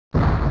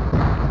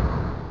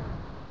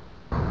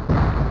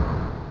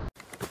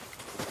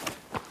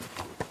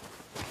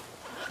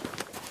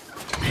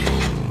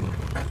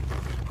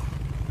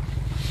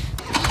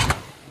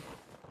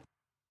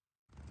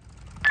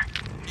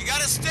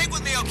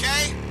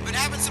okay? Been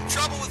having some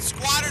trouble with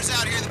squatters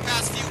out here the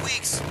past few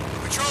weeks.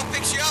 If patrol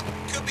picks you up,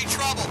 could be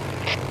trouble.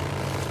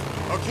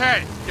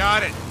 Okay,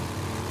 got it.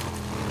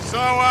 So,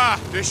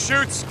 this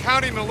shoots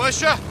county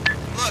militia?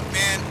 Look,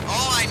 man,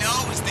 all I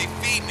know is they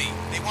feed me.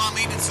 They want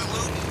me to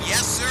salute and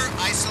yes, sir,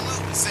 I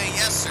salute and say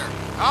yes, sir.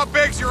 How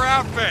big's your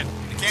outfit?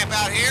 The camp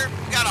out here,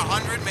 we got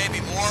 100, maybe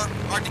more.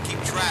 Hard to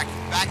keep track.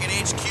 Back at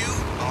HQ,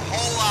 a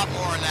whole lot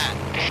more than that.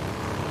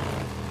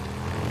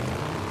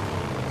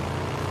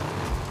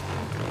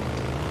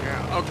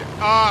 Yeah, okay.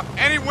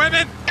 Any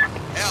women?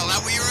 Hell,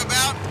 that what you're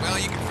about? Well,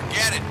 you can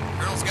forget it.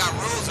 Colonel's got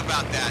rules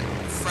about that.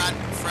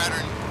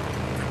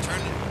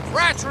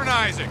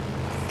 Fraternizing!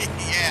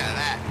 Yeah,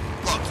 that.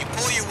 Look, you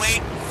pull your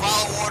weight,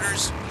 follow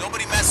orders,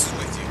 nobody messes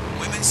with you.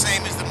 Women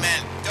same as the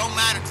men. Don't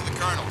matter to the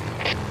colonel.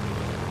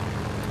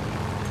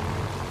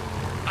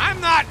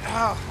 I'm not...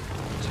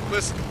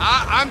 listen,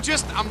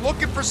 I'm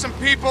looking for some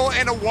people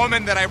and a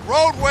woman that I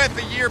rode with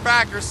a year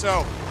back or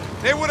so.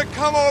 They would have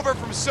come over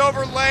from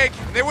Silver Lake.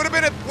 They would have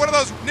been at one of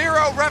those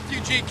Nero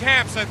refugee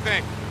camps, I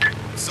think.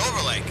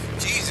 Silver Lake?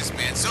 Jesus,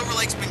 man. Silver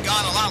Lake's been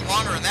gone a lot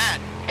longer than that.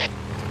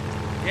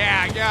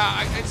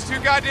 Yeah, it's too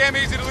goddamn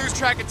easy to lose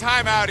track of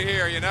time out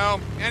here, you know?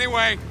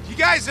 Anyway, you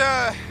guys,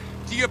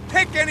 do you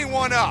pick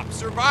anyone up?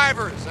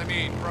 Survivors, I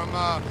mean, from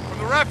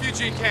the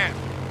refugee camp?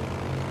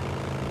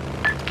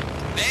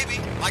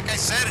 Maybe. Like I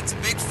said, it's a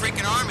big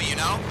freaking army, you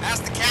know?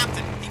 Ask the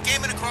captain. He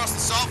came in across the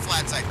Salt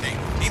Flats, I think.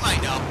 He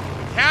might know.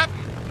 Captain?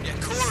 Yeah,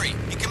 Corey.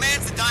 He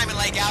commands the Diamond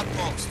Lake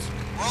outpost.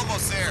 We're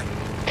almost there.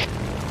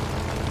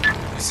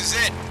 This is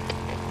it.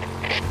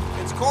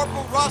 It's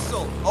Corporal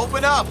Russell.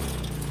 Open up.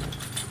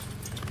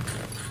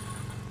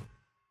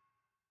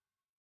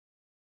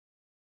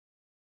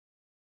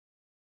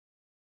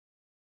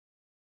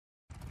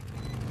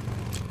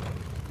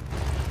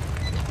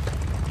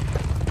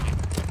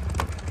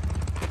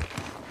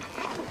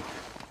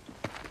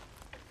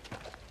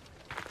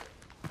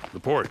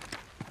 Report.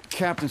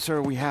 Captain,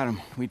 sir, we had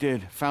him. We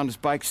did. Found his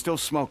bike still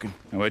smoking.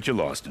 I bet you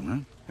lost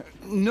him, huh?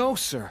 No,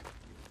 sir.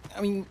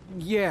 I mean,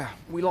 yeah,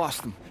 we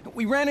lost him.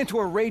 We ran into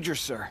a rager,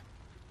 sir.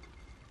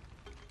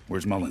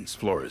 Where's Mullins?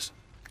 Flores?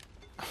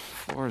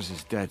 Flores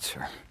is dead,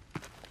 sir.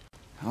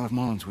 I'll have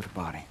Mullins with the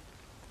body.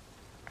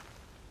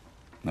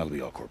 That'll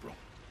be all, Corporal.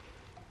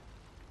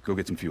 Go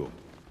get some fuel.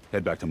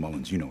 Head back to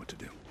Mullins. You know what to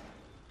do.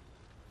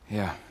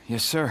 Yeah.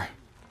 Yes, sir.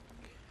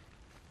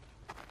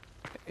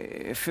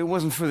 If it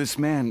wasn't for this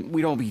man,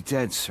 we'd all be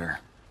dead, sir.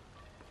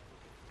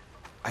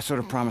 I sort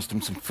of promised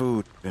him some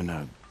food and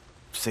a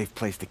safe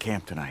place to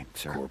camp tonight,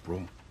 sir.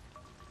 Corporal,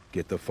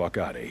 get the fuck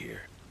out of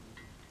here.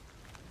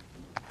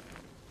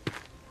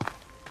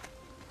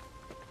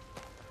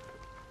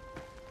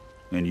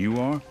 And you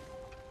are?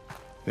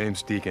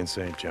 Name's Deacon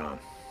St. John.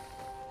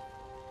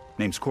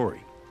 Name's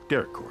Corey.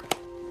 Derek Corey.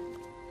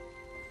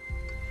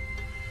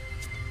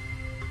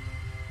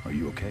 Are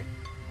you okay?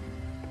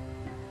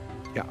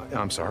 Yeah,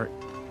 I'm sorry.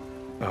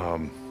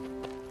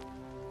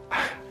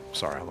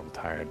 Sorry, I'm a little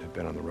tired. I've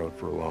been on the road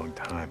for a long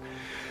time.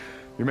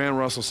 Your man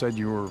Russell said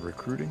you were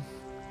recruiting?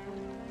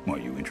 Are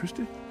you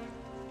interested?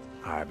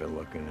 I've been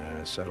looking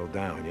to settle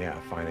down. Yeah,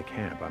 find a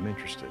camp. I'm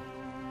interested.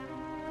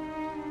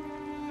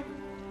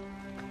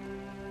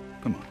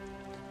 Come on.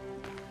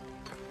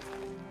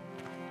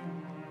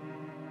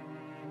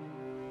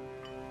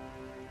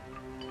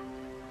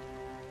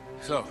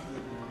 So,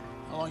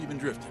 how long you been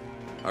drifting?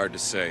 Hard to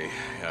say.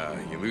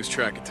 You lose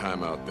track of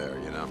time out there,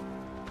 you know?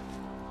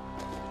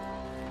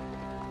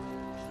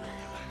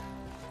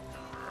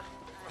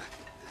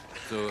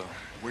 So,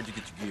 where'd you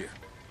get your gear?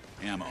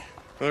 Ammo? Well,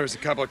 there's a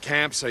couple of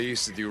camps I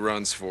used to do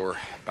runs for.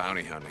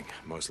 Bounty hunting,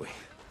 mostly.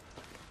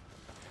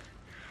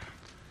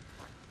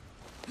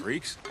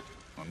 Freaks?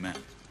 Or men?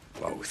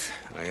 Both.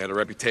 I had a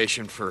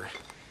reputation for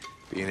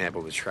being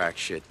able to track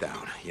shit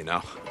down, you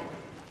know?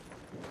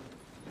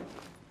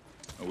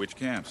 Which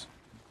camps?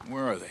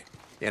 Where are they?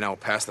 You know,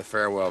 past the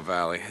Farewell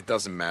Valley. It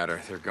doesn't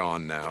matter. They're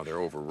gone now. They're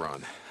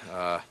overrun.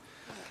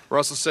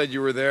 Russell said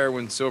you were there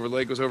when Silver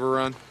Lake was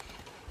overrun?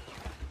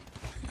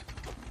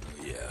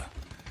 Yeah.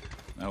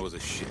 That was a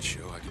shit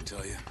show, I can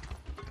tell you.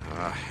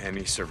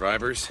 Any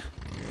survivors?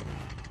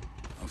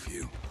 A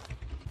few.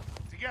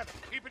 Together.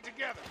 Keep it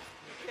together.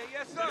 Yeah,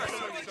 yes, sir.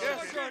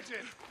 Yes,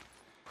 Sergeant.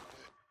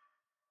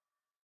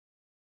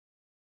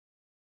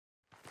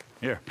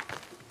 Here.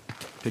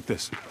 Take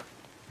this.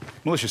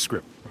 Militia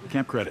script.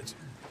 Camp credits.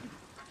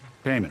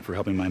 Payment for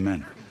helping my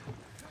men.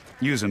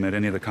 Use them at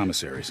any of the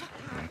commissaries.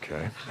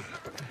 Okay.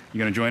 You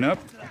gonna join up?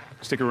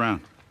 Stick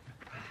around.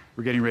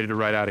 We're getting ready to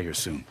ride out of here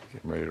soon.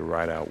 Getting ready to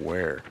ride out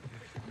where?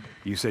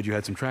 You said you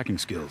had some tracking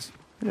skills.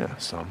 Yeah,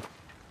 some.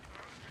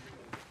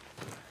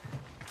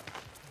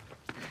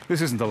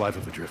 This isn't the life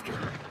of a drifter.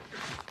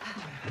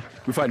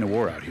 We're fighting a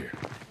war out here.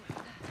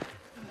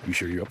 You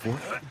sure you're up for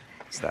it?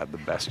 Is that the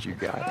best you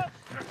got?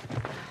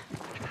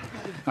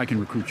 I can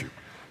recruit you.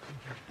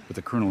 But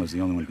the colonel is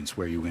the only one who can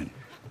swear you in.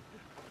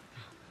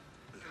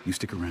 You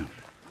stick around.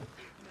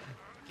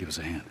 Give us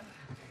a hand.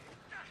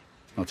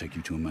 I'll take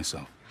you to him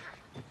myself.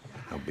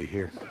 I'll be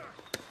here.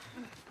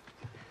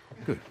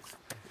 Good.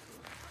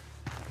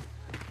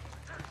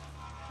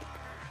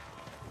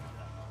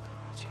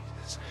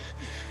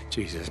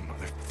 Jesus,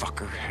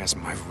 motherfucker has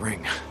my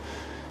ring.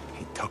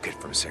 He took it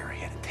from Sarah. He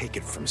had to take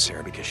it from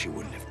Sarah because she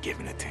wouldn't have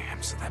given it to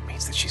him. So that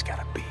means that she's got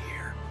to be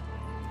here.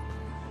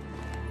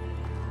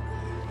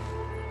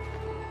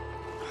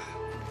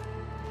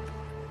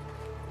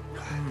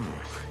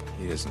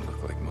 He doesn't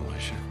look like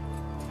militia.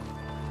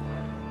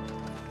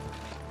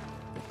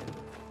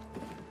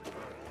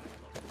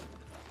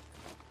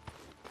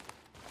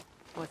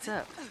 What's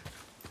up?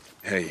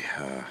 Hey,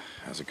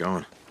 how's it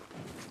going?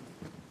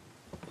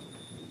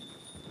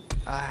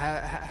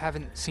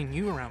 Haven't seen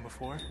you around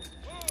before.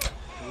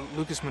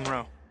 Lucas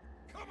Monroe.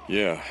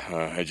 Yeah,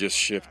 I just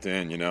shipped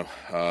in, you know.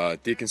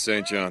 Deacon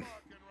St. John.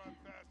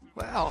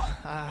 Well,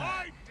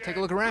 take a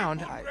look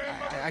around.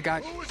 I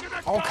got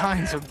all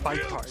kinds of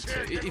bike parts,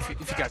 if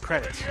you got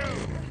credits.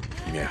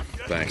 Yeah,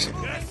 thanks.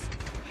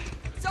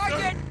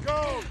 Sergeant!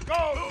 Go!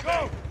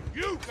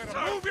 You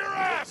gotta move your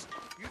ass!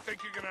 You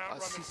think you're gonna outrun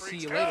the freaks? See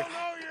you later.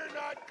 Hell no, you're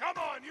not! Come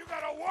on, you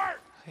gotta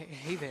work!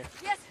 Hey there.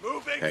 Yes!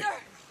 Moving! Hey. Sir!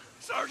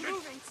 Sergeant!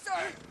 Moving,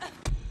 sir!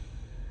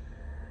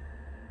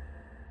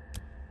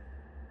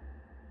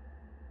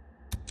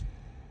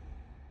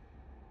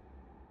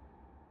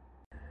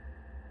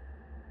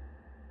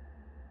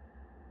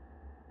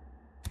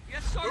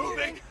 Yes, Sergeant!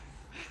 Moving!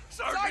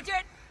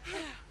 Sergeant!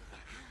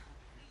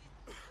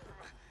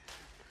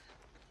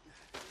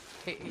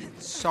 Hey,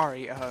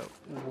 sorry,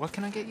 what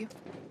can I get you?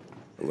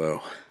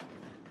 Hello.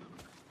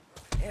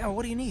 Yeah,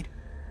 what do you need?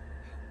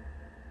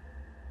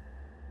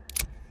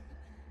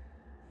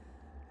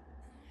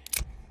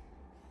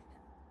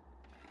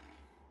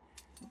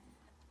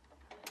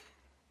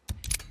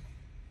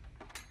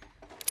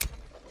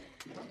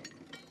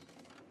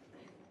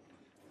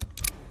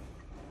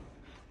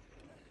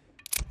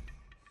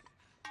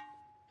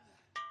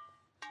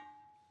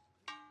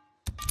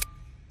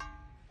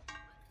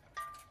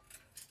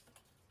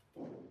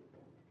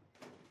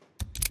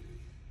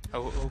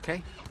 Oh,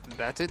 okay.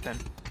 That's it then.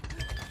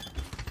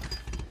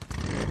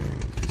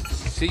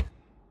 See?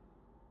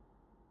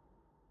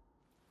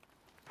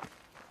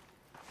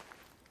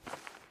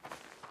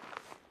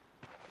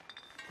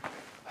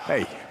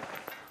 Hey,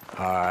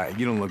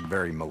 you don't look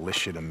very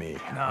militia to me.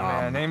 Nah,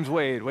 man, name's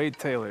Wade. Wade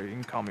Taylor. You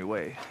can call me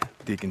Wade.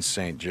 Deacon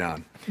St.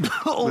 John.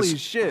 Holy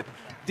shit.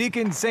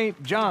 Deacon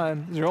St.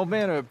 John. Is your old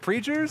man a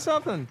preacher or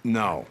something?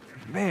 No.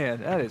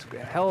 Man, that is a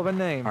hell of a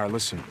name. All right,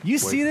 listen. You wait.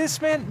 see this,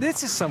 man?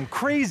 This is some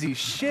crazy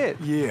shit.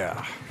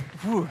 Yeah.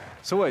 Whew.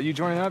 So what, you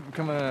joining up,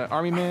 becoming an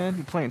army man?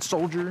 You playing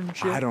soldier and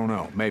shit? I don't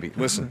know. Maybe.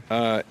 Listen,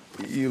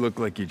 you look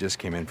like you just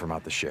came in from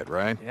out the shit,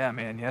 right? Yeah,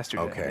 man,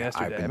 yesterday. Okay,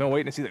 Yesterday. I've been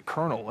waiting to see the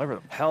colonel, whatever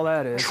the hell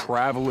that is.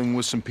 Traveling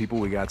with some people,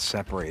 we got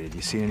separated.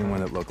 You see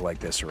anyone that looked like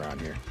this around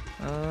here?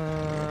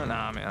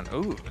 Nah, man.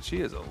 Ooh,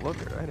 she is a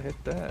looker. I'd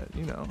hit that,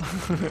 you know.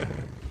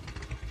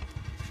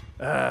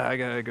 I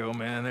gotta go,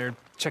 man. They're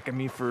checking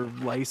me for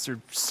lice or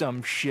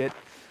some shit.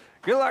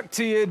 Good luck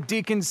to you,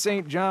 Deacon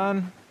St.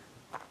 John.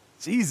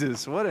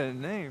 Jesus, what a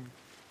name.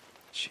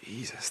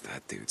 Jesus,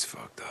 that dude's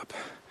fucked up.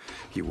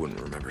 He wouldn't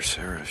remember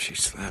Sarah if she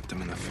slapped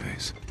him in the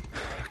face.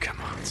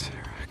 Come on,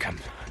 Sarah, come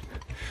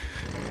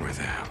on. Where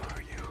the hell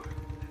are you?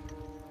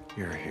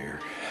 You're here.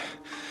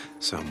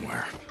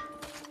 Somewhere.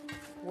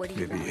 What do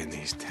you Maybe want? in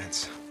these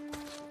tents.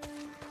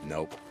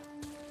 Nope.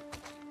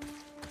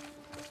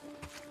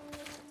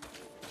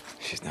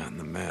 She's not in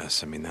the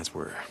mess. I mean, that's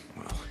where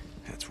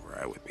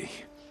I would be.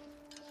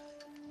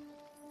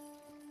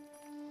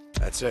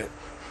 That's it.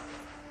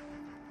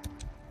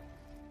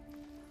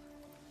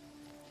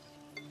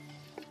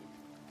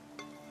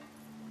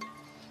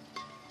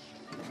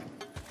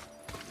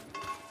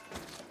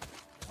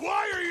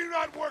 Why are you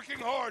not working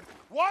hard?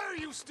 Why are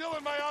you still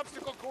in my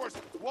obstacle course?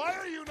 Why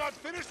are you not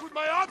finished with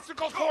my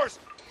obstacle course?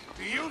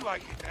 Do you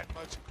like it that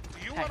much?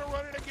 Do you want to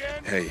run it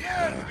again? Hey,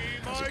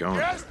 how's it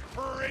going?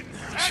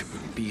 She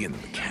wouldn't be in the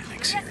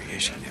mechanics area.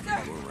 She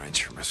never will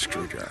wrench from a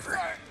screwdriver.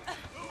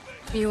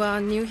 You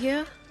are new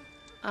here?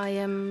 I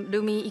am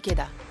Lumi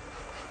Ikeda.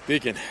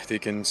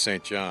 Deacon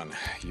St. John.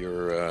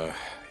 You're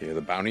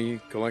the bounty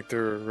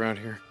collector around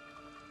here?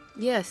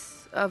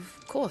 Yes,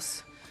 of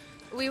course.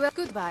 We were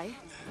goodbye.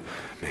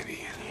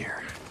 Maybe in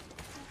here.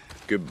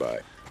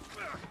 Goodbye.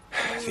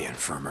 The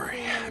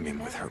infirmary. I mean,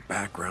 with her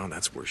background,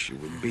 that's where she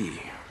would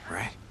be,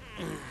 right?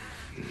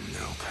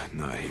 Nope,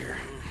 not here.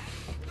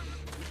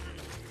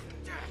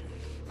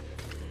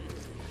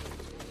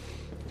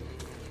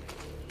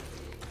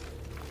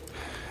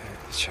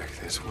 Check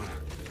this one.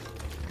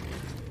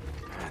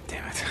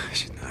 Damn it,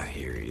 she's not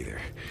here either.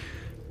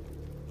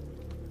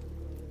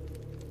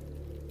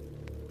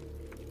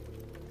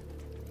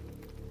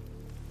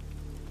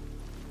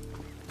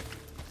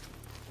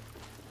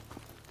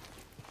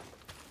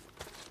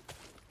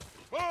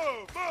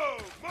 Move!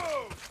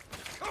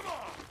 Come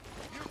on!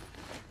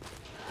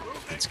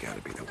 That's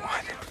gotta be the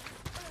one.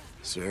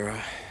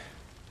 Sarah?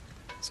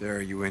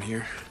 Sarah, you in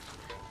here?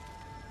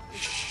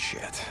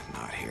 Shit,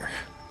 not here.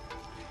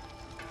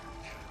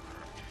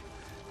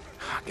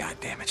 Oh, God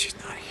damn it, she's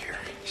not here.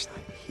 She's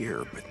not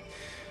here, but...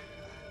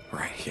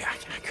 Right, yeah,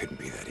 it couldn't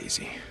be that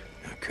easy.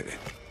 Now, could it?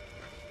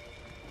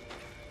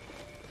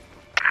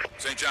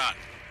 St. John,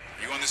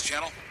 Are you on this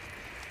channel?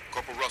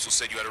 Corporal Russell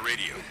said you had a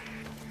radio.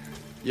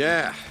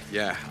 Yeah,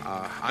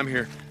 I'm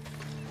here.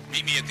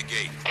 Meet me at the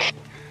gate.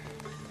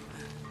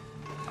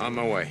 On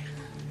my way.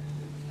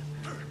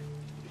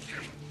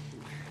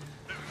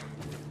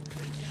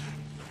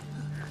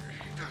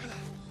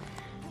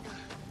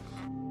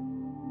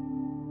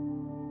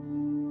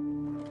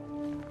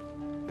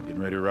 Getting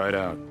ready to ride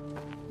out.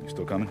 You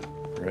still coming?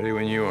 Ready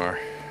when you are.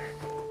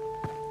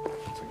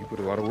 Looks like you put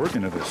a lot of work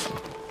into this.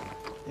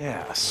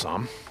 Yeah,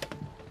 some.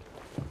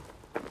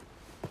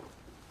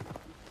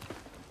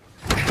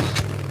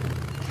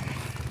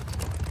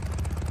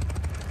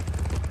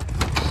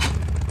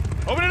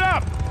 Open it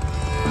up!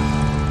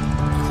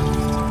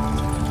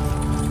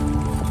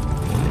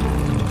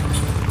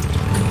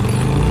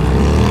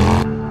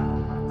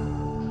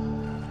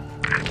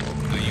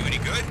 Are you any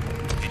good?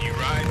 Can you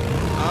ride?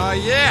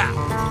 Yeah.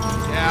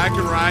 Yeah, I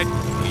can ride.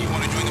 You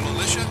want to join the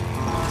militia? You're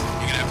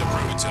gonna have to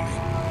prove it to me.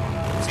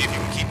 See if you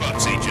can keep up,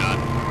 St. John.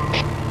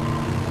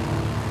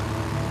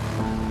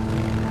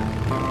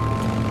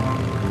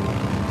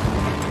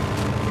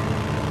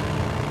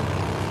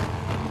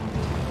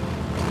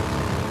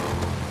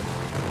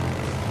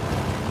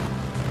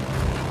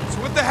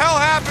 What the hell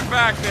happened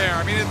back there?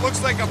 I mean, it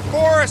looks like a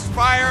forest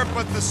fire,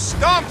 but the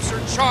stumps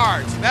are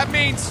charred. That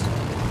means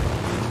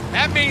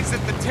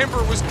that the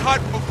timber was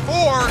cut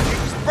before it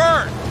was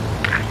burned.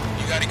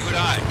 You got a good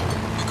eye.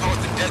 We call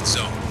it the dead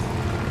zone.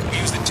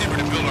 We use the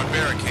timber to build our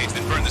barricades,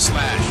 then burn the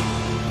slash.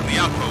 On the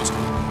outpost,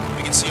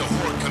 we can see a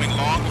horde coming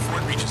long before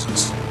it reaches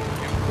us.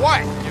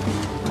 What?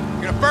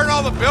 You're gonna burn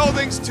all the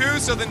buildings too,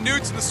 so the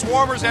newts and the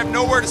swarmers have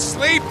nowhere to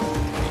sleep?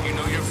 You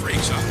know you're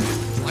freaks, huh?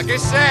 Like I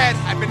said,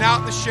 I've been out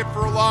in the ship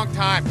for a long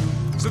time.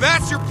 So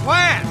that's your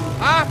plan,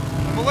 huh?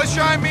 The militia,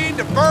 I mean,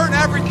 to burn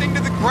everything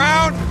to the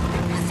ground?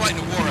 We're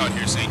fighting a war out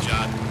here, St.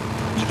 John.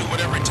 We'll do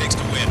whatever it takes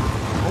to win.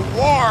 A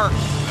war?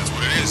 That's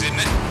what it is, isn't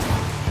it?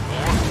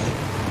 War?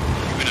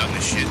 You've been out in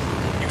this shit.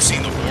 You've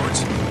seen the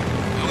hordes.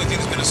 The only thing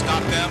that's gonna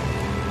stop them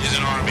is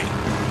an army.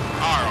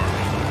 Our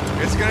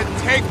army. It's gonna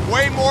take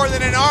way more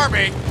than an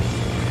army.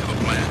 We have a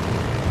plan.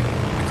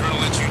 The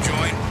colonel lets you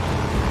join.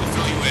 We'll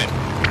fill you in.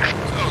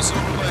 So,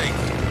 Silver Lake.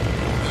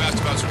 You asked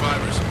about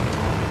survivors.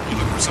 You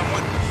looking for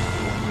someone?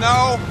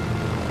 No,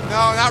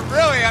 not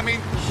really. I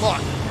mean, look,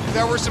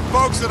 there were some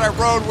folks that I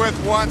rode with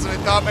once, and I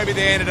thought maybe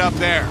they ended up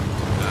there.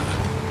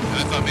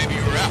 I thought maybe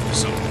you were after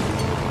someone.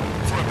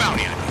 For a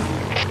bounty, I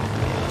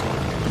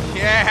mean.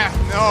 Yeah,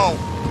 no.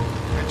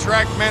 I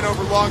tracked men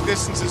over long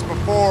distances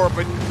before,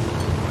 but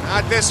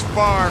not this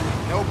far.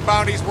 No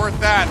bounty's worth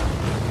that.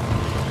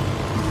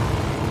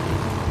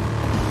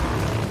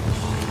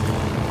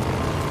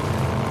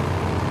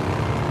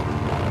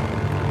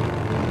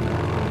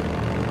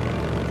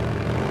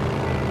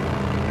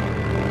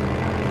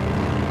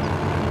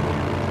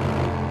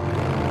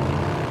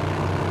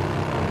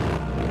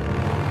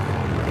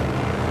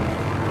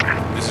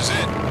 This is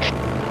it.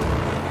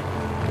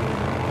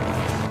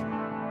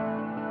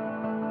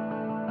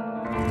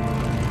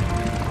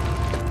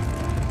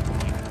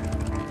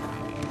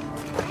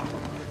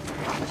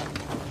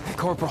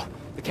 Corporal,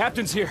 the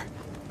captain's here.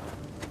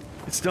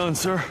 It's done,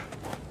 sir.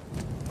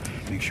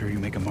 Make sure you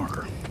make a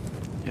marker.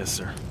 Yes,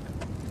 sir.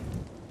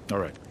 All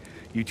right.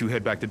 You two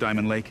head back to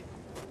Diamond Lake.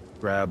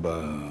 Grab,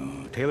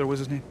 Taylor was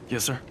his name?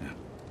 Yes, sir. Yeah.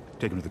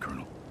 Take him to the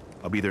colonel.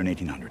 I'll be there in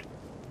 1800.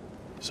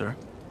 Sir?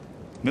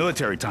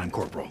 Military time,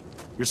 Corporal.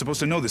 You're supposed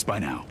to know this by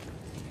now.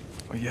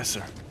 Oh, yes,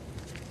 sir.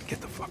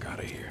 Get the fuck out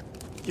of here.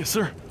 Yes,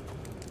 sir.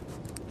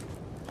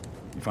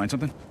 You find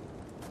something?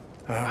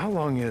 How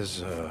long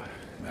is,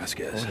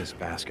 Vasquez. How long has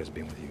Vasquez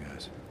been with you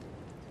guys?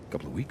 A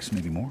couple of weeks,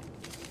 maybe more.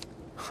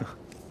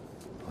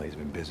 Well, he's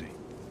been busy.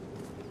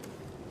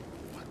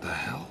 What the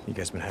hell? You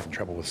guys been having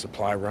trouble with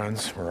supply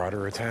runs,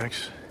 marauder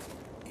attacks?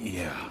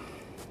 Yeah.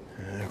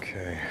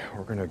 Okay,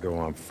 we're gonna go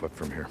on foot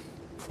from here.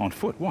 On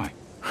foot? Why?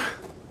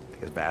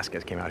 Because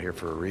Vasquez came out here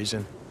for a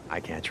reason. I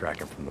can't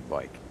track him from the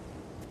bike.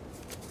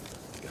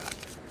 God.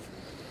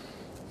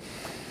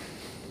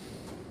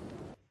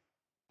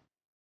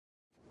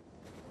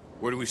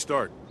 Where do we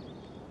start?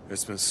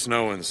 It's been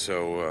snowing,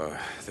 so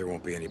there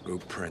won't be any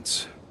boot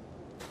prints.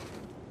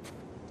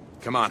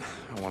 Come on,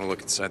 I want to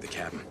look inside the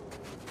cabin.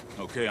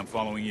 Okay, I'm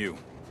following you.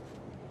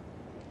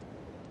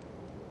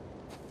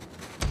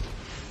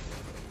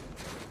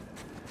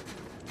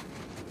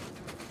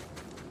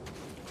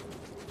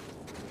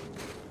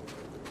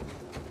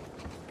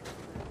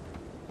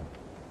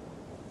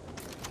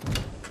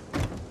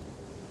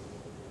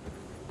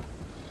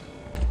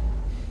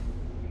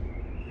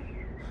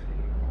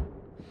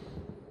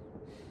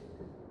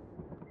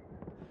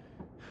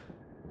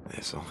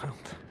 This'll help.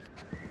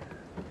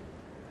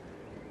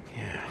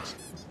 Yeah.